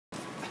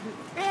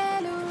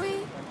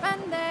Eloui,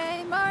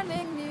 Monday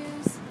Morning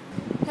News.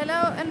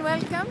 Hello and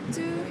welcome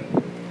to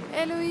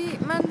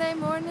Eloui Monday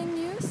Morning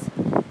News.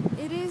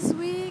 It is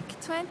week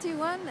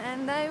 21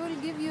 and I will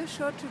give you a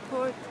short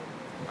report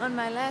on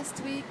my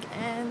last week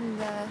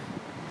and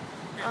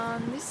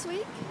on this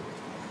week.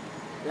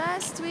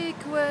 Last week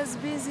was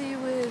busy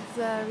with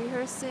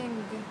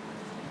rehearsing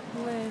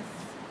with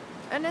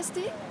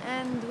Honesty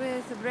and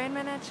with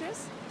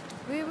Brainmanagerz.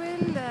 We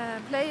will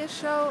play a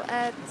show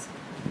at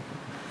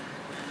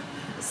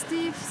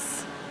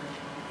Steve's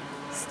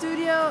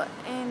studio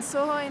in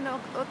Soho in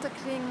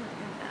Ottakring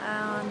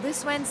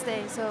this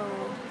Wednesday. So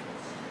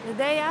the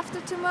day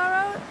after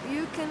tomorrow,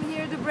 you can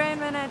hear the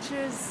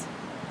Brainmanagerz.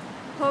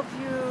 Hope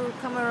you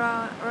come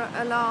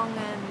along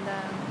and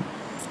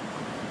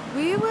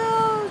we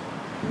will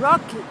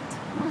rock it.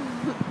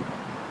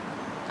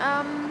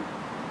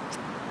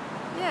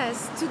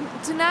 Yes,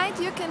 tonight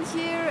you can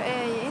hear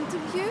an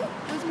interview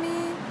with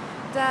me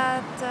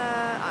that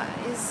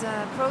is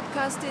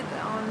broadcasted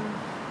on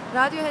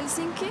Radio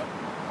Helsinki,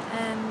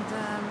 and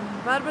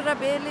Barbara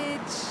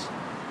Belic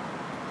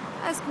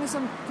asked me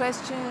some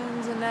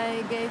questions and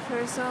I gave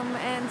her some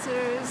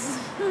answers.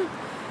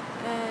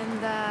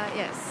 And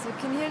yes, you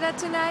can hear that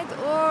tonight,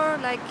 or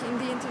like in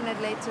the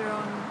internet later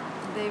on,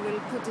 they will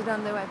put it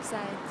on the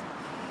website.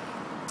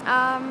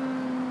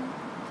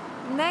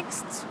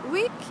 Next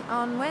week,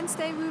 on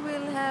Wednesday, we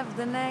will have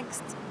the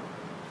next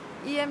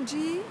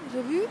EMG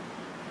Revue,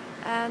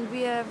 and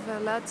we have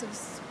lots of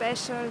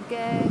special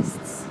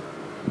guests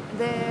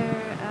there.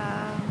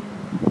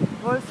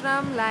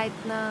 Wolfram,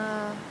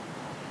 Leitner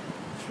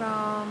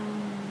from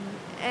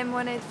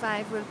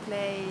M185 will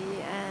play,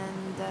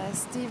 and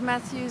Steve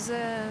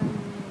Mathewson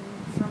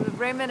from the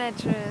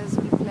Brainmanagerz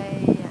will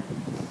play,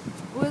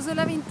 and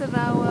Ursula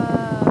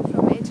Winterauer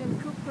from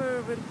Agent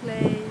Cooper will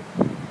play.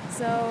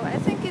 So I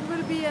think it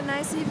will be a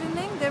nice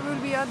evening. There will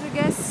be other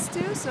guests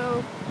too,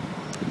 so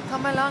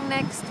come along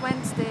next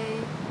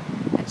Wednesday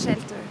at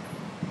Shelter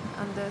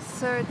on the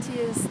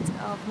 30th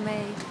of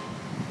May.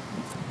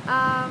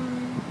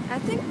 I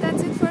think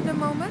that's it for the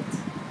moment.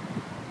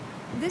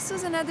 This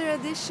was another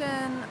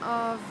edition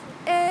of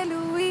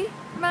Eloui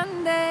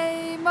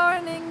Monday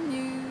Morning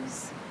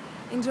News.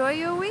 Enjoy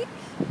your week.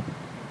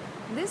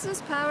 This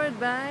was powered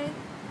by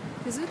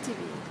Revue TV.